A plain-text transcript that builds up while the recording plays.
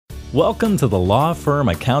Welcome to the Law Firm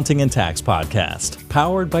Accounting and Tax Podcast,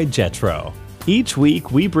 powered by Jetro. Each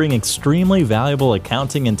week, we bring extremely valuable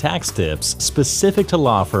accounting and tax tips specific to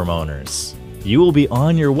law firm owners. You will be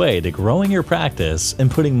on your way to growing your practice and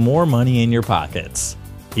putting more money in your pockets.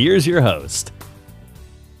 Here's your host.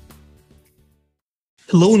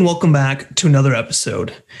 Hello and welcome back to another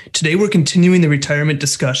episode. Today we're continuing the retirement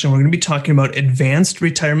discussion. We're going to be talking about advanced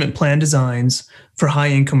retirement plan designs for high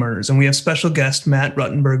income earners. And we have special guest Matt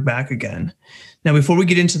Ruttenberg back again. Now, before we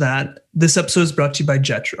get into that, this episode is brought to you by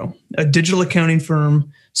Jetro, a digital accounting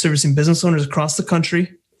firm servicing business owners across the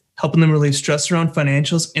country, helping them relieve stress around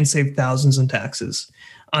financials and save thousands in taxes.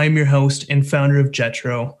 I'm your host and founder of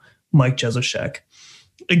Jetro, Mike Jezoshek.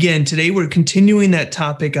 Again, today we're continuing that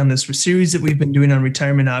topic on this series that we've been doing on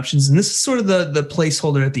retirement options. And this is sort of the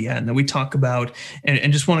placeholder at the end that we talk about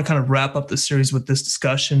and just want to kind of wrap up the series with this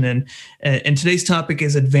discussion. And today's topic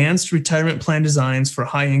is advanced retirement plan designs for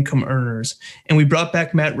high income earners. And we brought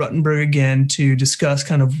back Matt Ruttenberg again to discuss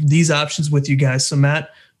kind of these options with you guys. So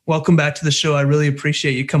Matt, welcome back to the show. I really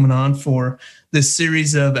appreciate you coming on for this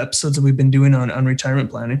series of episodes that we've been doing on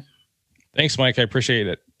retirement planning. Thanks, Mike. I appreciate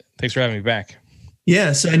it. Thanks for having me back.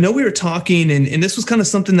 Yeah, so I know we were talking, and this was kind of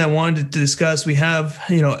something that I wanted to discuss. We have,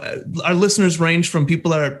 our listeners range from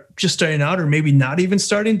people that are just starting out or maybe not even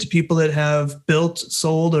starting to people that have built,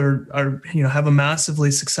 sold, or are, have a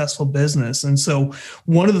massively successful business. And so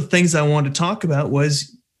one of the things I wanted to talk about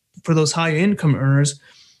was for those high income earners,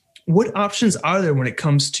 what options are there when it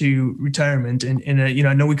comes to retirement? And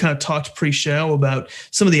I know we kind of talked pre-show about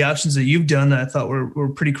some of the options that you've done that I thought were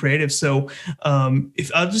pretty creative. So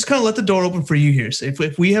if I'll just kind of let the door open for you here. So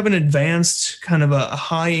if we have an advanced kind of a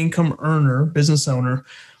high income earner, business owner,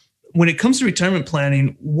 when it comes to retirement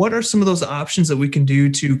planning, what are some of those options that we can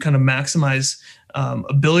do to kind of maximize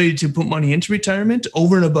ability to put money into retirement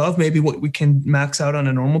over and above maybe what we can max out on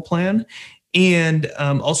a normal plan? And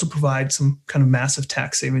also provide some kind of massive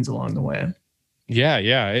tax savings along the way.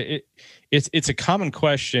 Yeah. It's a common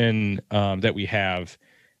question that we have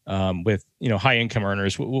with high income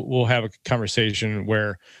earners. We'll have a conversation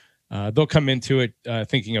where they'll come into it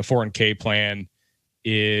thinking a 401k plan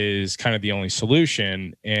is kind of the only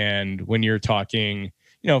solution. And when you're talking,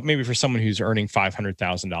 maybe for someone who's earning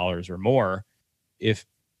 $500,000 or more,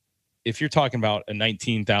 if you're talking about a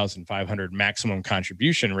 $19,500 maximum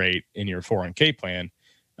contribution rate in your 401k plan,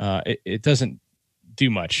 it doesn't do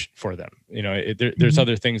much for them. There's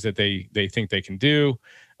other things that they think they can do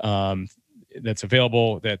that's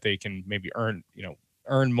available that they can maybe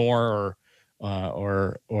earn more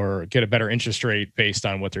or get a better interest rate based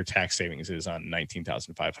on what their tax savings is on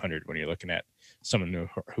 $19,500 when you're looking at someone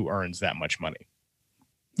who earns that much money.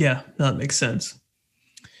 Yeah, that makes sense.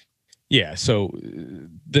 Yeah. So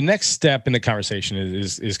the next step in the conversation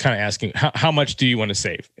is kind of asking how much do you want to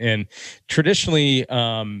save? And traditionally,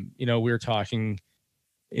 we're talking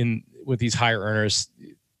with these higher earners,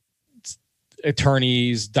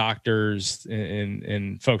 attorneys, doctors,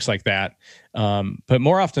 and folks like that. But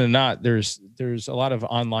more often than not, there's a lot of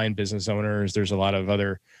online business owners. There's a lot of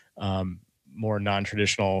other more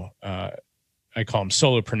non-traditional I call them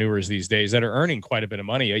solopreneurs these days that are earning quite a bit of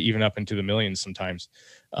money, even up into the millions sometimes,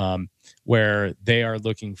 where they are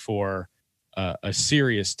looking for a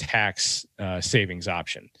serious tax savings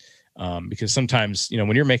option. Because sometimes,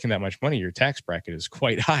 when you're making that much money, your tax bracket is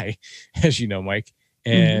quite high, as you know, Mike.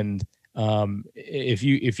 And if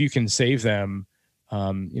you can save them,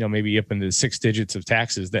 maybe up into the 6 digits of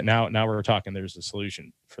taxes, that now we're talking, there's a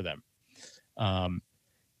solution for them.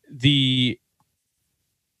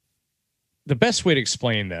 The best way to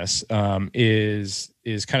explain this is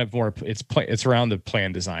kind of more it's around the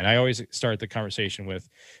plan design. I always start the conversation with,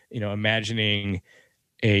 imagining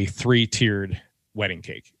a 3-tiered wedding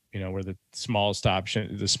cake, where the smallest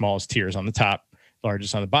tier is on the top,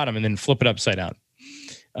 largest on the bottom, and then flip it upside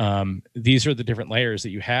down. These are the different layers that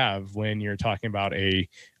you have when you're talking about a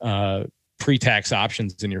pre-tax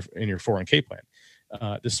options in your 401k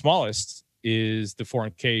plan. The smallest is the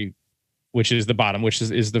 401k, which is the bottom, which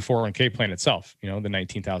is the 401k plan itself, the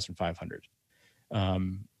 19,500.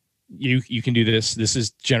 You can do this. This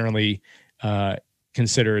is generally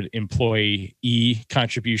considered employee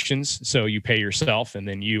contributions. So you pay yourself, and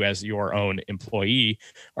then you as your own employee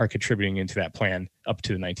are contributing into that plan up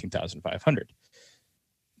to the 19,500.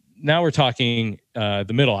 Now we're talking the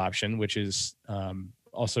middle option, which is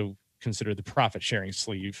also considered the profit sharing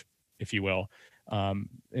sleeve, if you will. And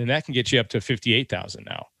that can get you up to 58,000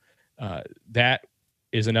 now. That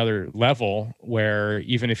is another level where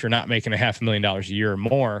even if you're not making $500,000 a year or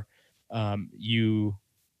more,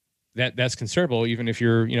 that's considerable. Even if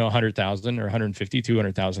you're, $100,000 or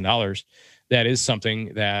 $150,000, $200,000, that is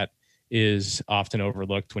something that is often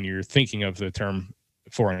overlooked when you're thinking of the term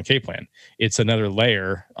 401k plan. It's another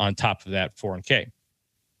layer on top of that 401k.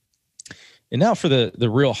 And now for the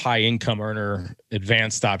real high income earner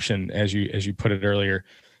advanced option, as you put it earlier,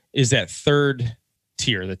 is that third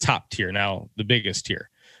tier, the top tier, now the biggest tier.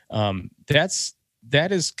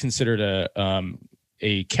 That is considered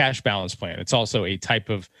a cash balance plan. It's also a type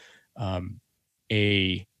of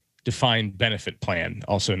a defined benefit plan,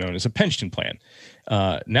 also known as a pension plan.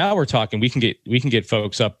 Now we're talking we can get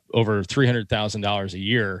folks up over $300,000 a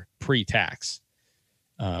year pre-tax,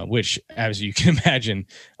 which, as you can imagine,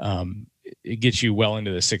 it gets you well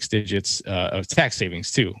into the six digits of tax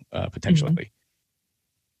savings too, potentially.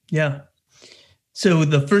 Mm-hmm. Yeah. So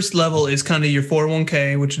the first level is kind of your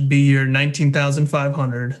 401k, which would be your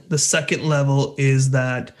 $19,500. The second level is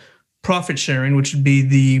that profit sharing, which would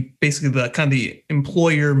be basically the kind of the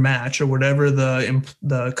employer match or whatever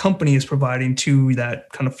the company is providing to that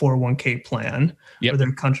kind of 401k plan. Yep. Or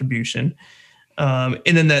their contribution. And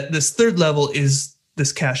then this third level is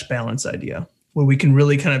this cash balance idea, where we can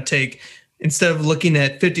really kind of take, instead of looking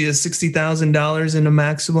at $50,000 to $60,000 in a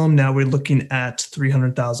maximum, now we're looking at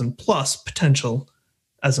 $300,000 plus potential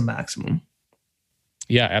as a maximum.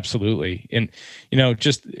 Yeah, absolutely. And,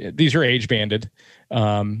 just these are age banded.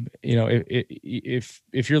 If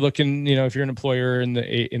you're looking, if you're an employer in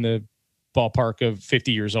the ballpark of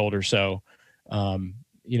 50 years old or so,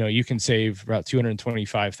 you can save about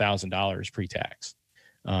 $225,000 pre-tax.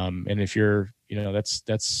 And if you're,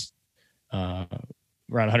 that's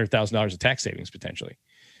around $100,000 of tax savings potentially.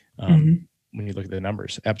 When you look at the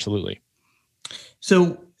numbers, absolutely.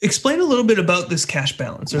 So explain a little bit about this cash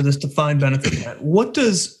balance or this defined benefit plan. What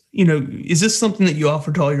does, is this something that you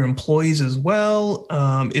offer to all your employees as well?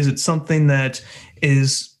 Is it something that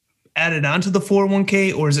is added onto the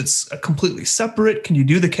 401k, or is it completely separate? Can you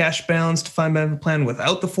do the cash balance defined benefit plan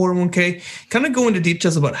without the 401k? Kind of go into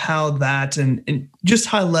details about how that and just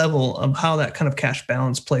high level of how that kind of cash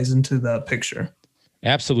balance plays into the picture.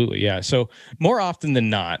 Absolutely. Yeah. So more often than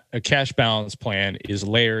not, a cash balance plan is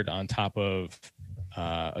layered on top of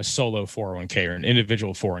a solo 401k or an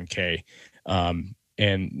individual 401k.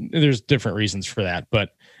 And there's different reasons for that.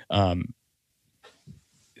 But the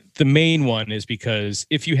main one is because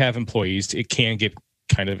if you have employees, it can get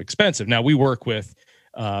kind of expensive. Now, we work with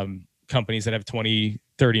companies that have 20,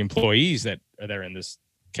 30 employees that are there in this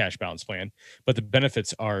cash balance plan, but the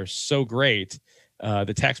benefits are so great.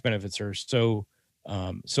 The tax benefits are so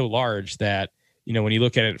large that, when you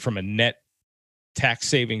look at it from a net tax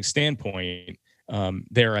saving standpoint,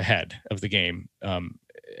 they're ahead of the game,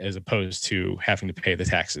 as opposed to having to pay the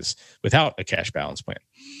taxes without a cash balance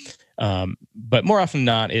plan. But more often than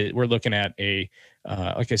not, we're looking at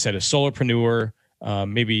like I said, a solopreneur,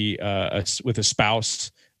 maybe with a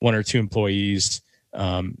spouse, one or two employees,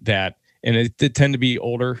 and they tend to be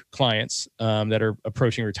older clients that are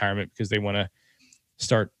approaching retirement because they want to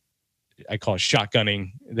start, I call it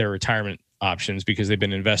shotgunning their retirement options because they've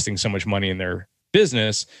been investing so much money in their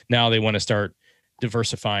business. Now they want to start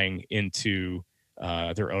diversifying into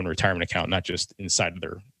their own retirement account, not just inside of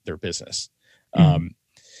their business. Mm-hmm.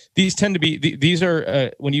 These tend to be, these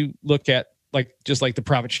are, when you look at just like the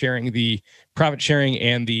profit sharing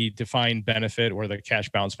and the defined benefit or the cash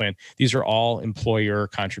balance plan, these are all employer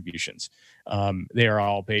contributions. They are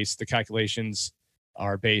all the calculations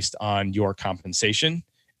are based on your compensation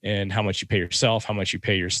and how much you pay yourself, how much you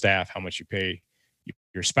pay your staff, how much you pay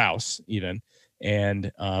your spouse even.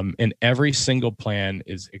 And every single plan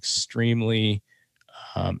is extremely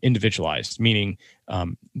individualized, meaning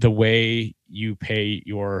the way you pay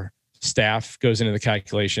your staff goes into the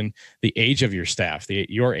calculation, the age of your staff,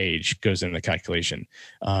 your age goes into the calculation.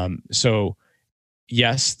 So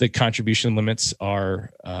yes, the contribution limits are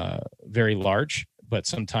very large, but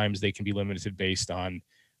sometimes they can be limited based on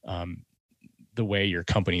the way your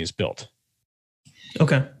company is built.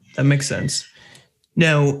 Okay, that makes sense.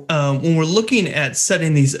 Now, when we're looking at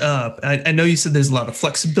setting these up, I know you said there's a lot of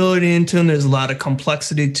flexibility into them. There's a lot of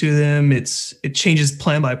complexity to them. It changes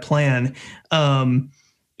plan by plan.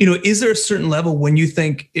 Is there a certain level when you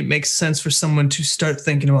think it makes sense for someone to start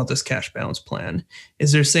thinking about this cash balance plan?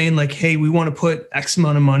 Is there saying like, hey, we want to put X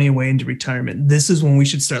amount of money away into retirement? This is when we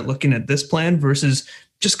should start looking at this plan versus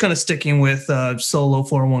just kind of sticking with solo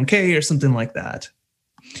 401k or something like that?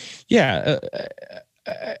 Yeah.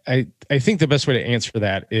 I think the best way to answer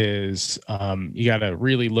that is you got to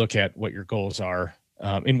really look at what your goals are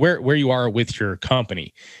and where you are with your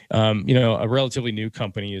company. A relatively new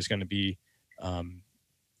company is going to be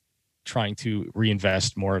trying to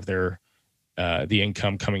reinvest more of their the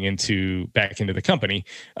income coming back into the company.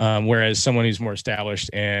 Whereas someone who's more established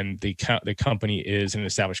and the company is an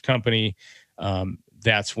established company,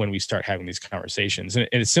 that's when we start having these conversations. And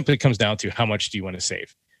it simply comes down to how much do you want to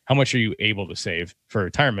save? How much are you able to save for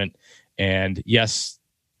retirement? And yes,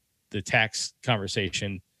 the tax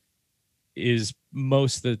conversation is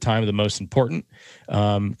most of the time the most important,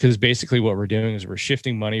 because basically what we're doing is we're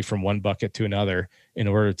shifting money from one bucket to another in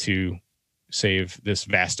order to save this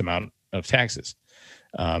vast amount of taxes.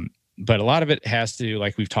 But a lot of it has to,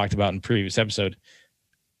 like we've talked about in previous episode,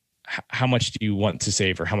 how much do you want to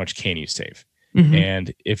save or how much can you save? Mm-hmm.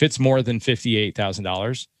 And if it's more than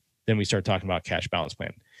 $58,000, then we start talking about cash balance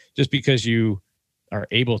plan. Just because you are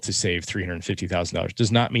able to save $350,000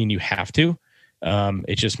 does not mean you have to.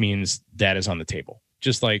 It just means that is on the table,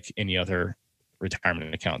 just like any other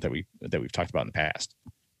retirement account that we've talked about in the past.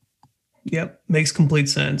 Yep, makes complete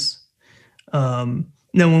sense. Now,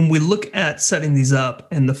 when we look at setting these up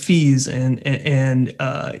and the fees and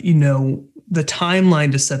the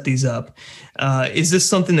timeline to set these up, is this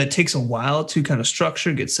something that takes a while to kind of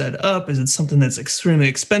structure, get set up? Is it something that's extremely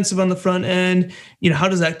expensive on the front end? How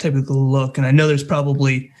does that typically look? And I know there's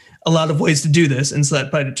probably a lot of ways to do this, and so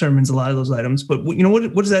that probably determines a lot of those items. But what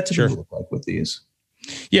does that typically look like with these?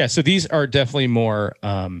 Yeah, so these are definitely more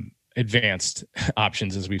advanced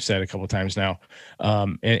options, as we've said a couple of times now,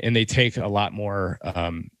 and they take a lot more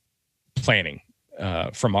planning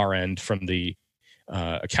from our end, from the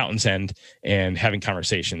accountant's end, and having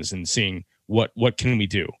conversations and seeing what can we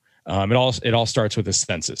do. It all starts with a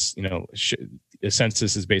census. A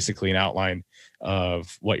census is basically an outline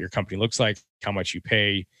of what your company looks like, how much you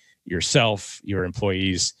pay yourself, your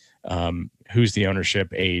employees, who's the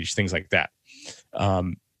ownership, age, things like that.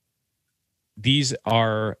 These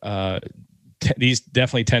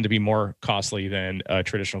definitely tend to be more costly than a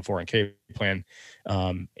traditional 401k plan,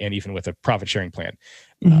 and even with a profit sharing plan.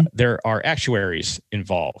 Mm-hmm. There are actuaries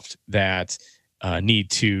involved that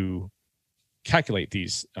need to calculate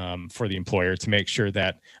these for the employer to make sure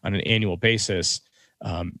that on an annual basis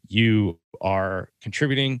you are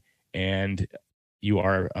contributing and you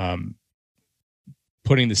are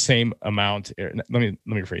putting the same amount. Let me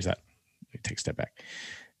rephrase that. Let me take a step back.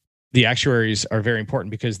 The actuaries are very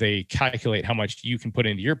important because they calculate how much you can put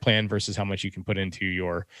into your plan versus how much you can put into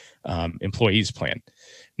your employee's plan.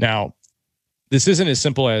 Now, this isn't as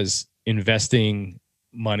simple as investing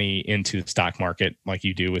money into the stock market like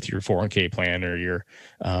you do with your 401k plan or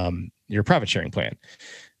your profit sharing plan.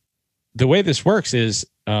 The way this works is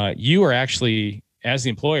you are actually, as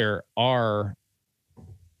the employer, are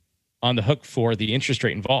on the hook for the interest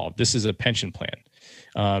rate involved. This is a pension plan.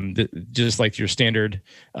 Just like your standard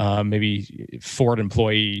maybe Ford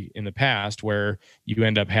employee in the past, where you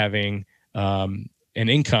end up having an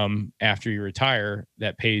income after you retire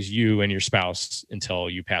that pays you and your spouse until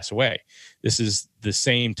you pass away. This is the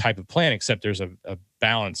same type of plan, except there's a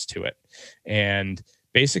balance to it. And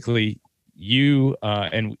basically you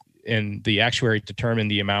and the actuary determine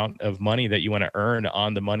the amount of money that you want to earn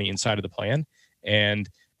on the money inside of the plan. And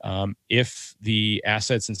if the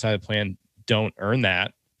assets inside the plan don't earn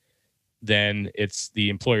that, then it's the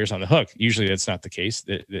employer's on the hook. Usually that's not the case,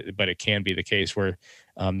 but it can be the case where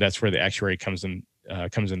that's where the actuary comes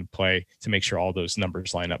into play to make sure all those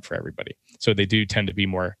numbers line up for everybody. So they do tend to be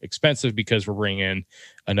more expensive because we're bringing in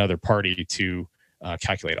another party to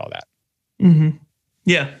calculate all that. Mm-hmm.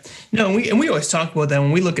 Yeah, no, we always talk about that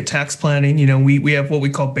when we look at tax planning. We have what we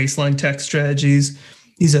call baseline tax strategies.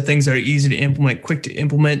 These are things that are easy to implement, quick to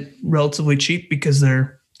implement, relatively cheap because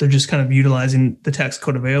they're just kind of utilizing the tax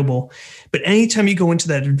code available. But anytime you go into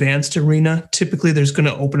that advanced arena, typically there's going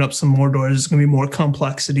to open up some more doors. There's going to be more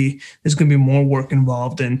complexity. There's going to be more work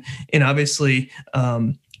involved. And obviously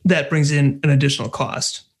that brings in an additional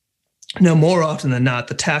cost. Now, more often than not,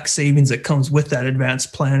 the tax savings that comes with that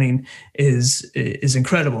advanced planning is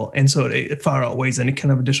incredible. And so it far outweighs any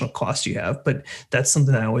kind of additional cost you have. But that's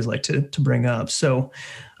something I always like to bring up. So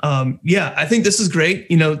I think this is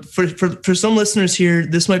great. For some listeners here,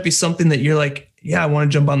 this might be something that you're like, yeah, I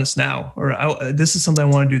want to jump on this now, or this is something I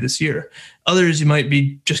want to do this year. Others, you might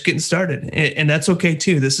be just getting started, and that's okay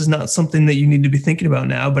too. This is not something that you need to be thinking about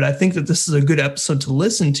now, but I think that this is a good episode to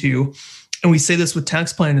listen to. And we say this with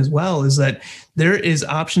tax plan as well, is that there is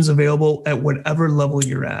options available at whatever level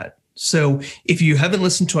you're at. So if you haven't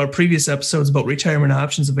listened to our previous episodes about retirement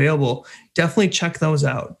options available, definitely check those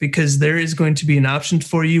out, because there is going to be an option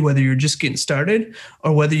for you, whether you're just getting started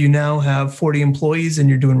or whether you now have 40 employees and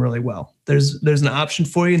you're doing really well. There's an option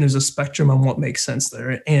for you, and there's a spectrum on what makes sense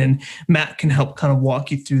there. And Matt can help kind of walk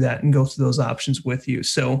you through that and go through those options with you.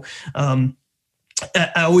 So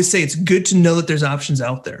I always say it's good to know that there's options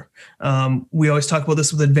out there. We always talk about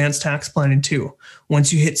this with advanced tax planning too.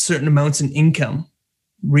 Once you hit certain amounts in income,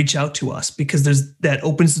 reach out to us, because that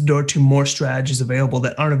opens the door to more strategies available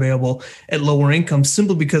that aren't available at lower income,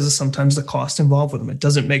 simply because of sometimes the cost involved with them. It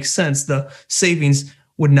doesn't make sense. The savings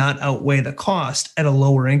would not outweigh the cost at a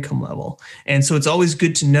lower income level. And so it's always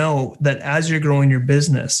good to know that as you're growing your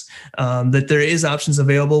business, that there is options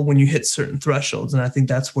available when you hit certain thresholds. And I think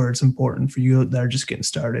that's where it's important for you that are just getting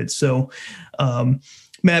started. So,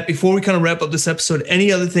 Matt, before we kind of wrap up this episode,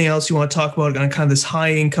 any other thing else you want to talk about on kind of this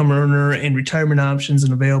high income earner and retirement options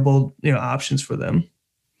and available, options for them?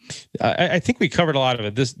 I think we covered a lot of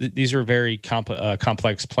it. These are very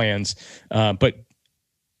complex plans, but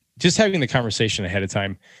just having the conversation ahead of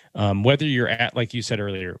time, whether you're at, like you said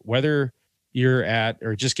earlier, whether you're at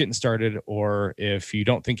or just getting started, or if you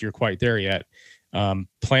don't think you're quite there yet,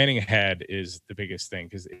 planning ahead is the biggest thing,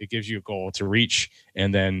 because it gives you a goal to reach,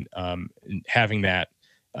 and then having that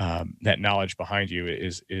knowledge behind you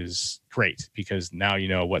is great, because now you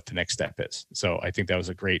know what the next step is. So I think that was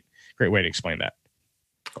a great way to explain that.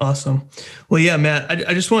 Awesome. Well, yeah, Matt,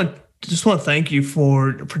 I just want to thank you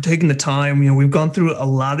for taking the time. We've gone through a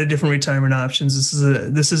lot of different retirement options.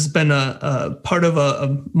 This has been a part of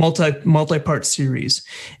a multi-part series.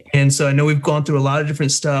 And so I know we've gone through a lot of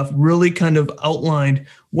different stuff, really kind of outlined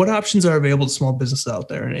what options are available to small businesses out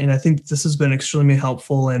there. And I think this has been extremely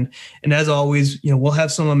helpful. And as always, we'll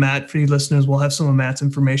have some of Matt, for you listeners, we'll have some of Matt's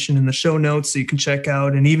information in the show notes so you can check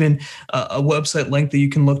out, and even a website link that you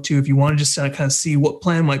can look to if you want to just kind of see what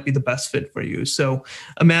plan might be the best fit for you. So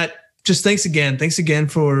Matt, just thanks again. Thanks again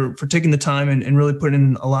for taking the time and really putting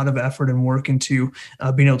in a lot of effort and work into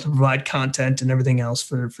being able to provide content and everything else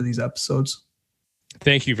for these episodes.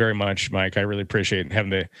 Thank you very much, Mike. I really appreciate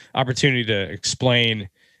having the opportunity to explain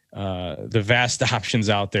the vast options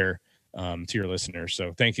out there to your listeners.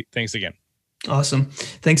 So thanks again. Awesome.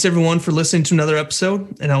 Thanks everyone for listening to another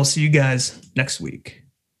episode, and I will see you guys next week.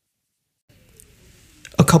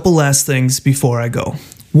 A couple last things before I go.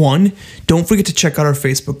 One, don't forget to check out our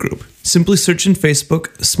Facebook group. Simply search in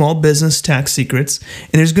Facebook, Small Business Tax Secrets,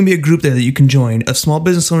 and there's going to be a group there that you can join of small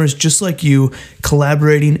business owners just like you,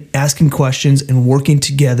 collaborating, asking questions, and working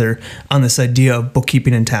together on this idea of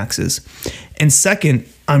bookkeeping and taxes. And second,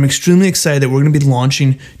 I'm extremely excited that we're going to be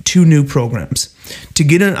launching 2 new programs. To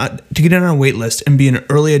get on our wait list and be an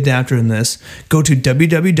early adapter in this, go to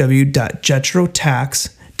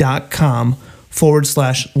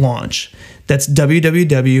www.jetrotax.com/launch. That's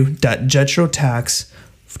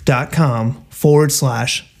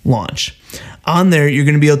www.jetrotax.com/launch. On there, you're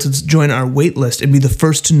going to be able to join our wait list and be the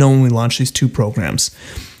first to know when we launch these 2 programs.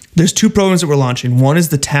 There's 2 programs that we're launching. One is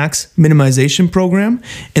the tax minimization program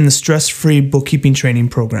and the stress-free bookkeeping training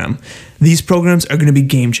program. These programs are going to be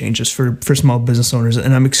game changers for small business owners,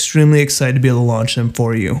 and I'm extremely excited to be able to launch them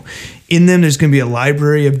for you. In them, there's going to be a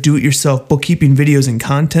library of do-it-yourself bookkeeping videos and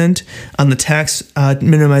content. On the tax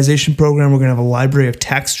minimization program, we're going to have a library of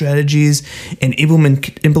tax strategies and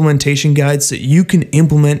implementation guides so you can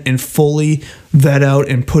implement and fully vet out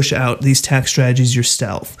and push out these tax strategies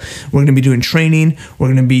yourself. We're going to be doing training. We're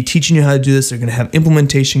going to be teaching you how to do this. They're going to have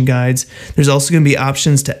implementation guides. There's also going to be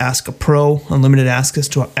options to ask a pro, unlimited access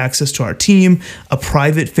to our team, a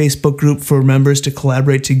private Facebook group for members to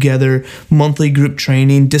collaborate together, monthly group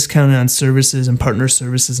training, discounted on services and partner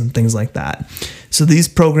services and things like that. So these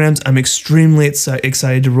programs, I'm extremely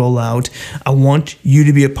excited to roll out. I want you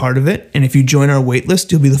to be a part of it. And if you join our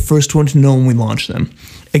waitlist, you'll be the first one to know when we launch them.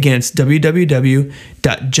 Again, it's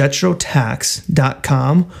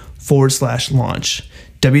www.jetrotax.com/launch.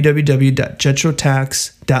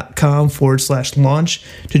 www.jetrotax.com/launch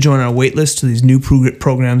to join our waitlist to these new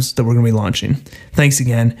programs that we're going to be launching. Thanks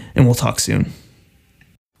again, and we'll talk soon.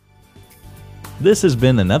 This has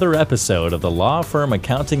been another episode of the Law Firm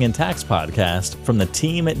Accounting and Tax Podcast from the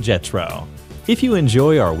team at Jetro. If you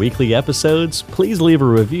enjoy our weekly episodes, please leave a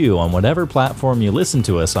review on whatever platform you listen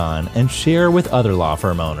to us on and share with other law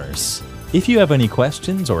firm owners. If you have any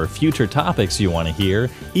questions or future topics you want to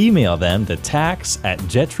hear, email them to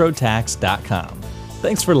tax@jetrotax.com.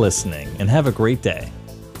 Thanks for listening and have a great day.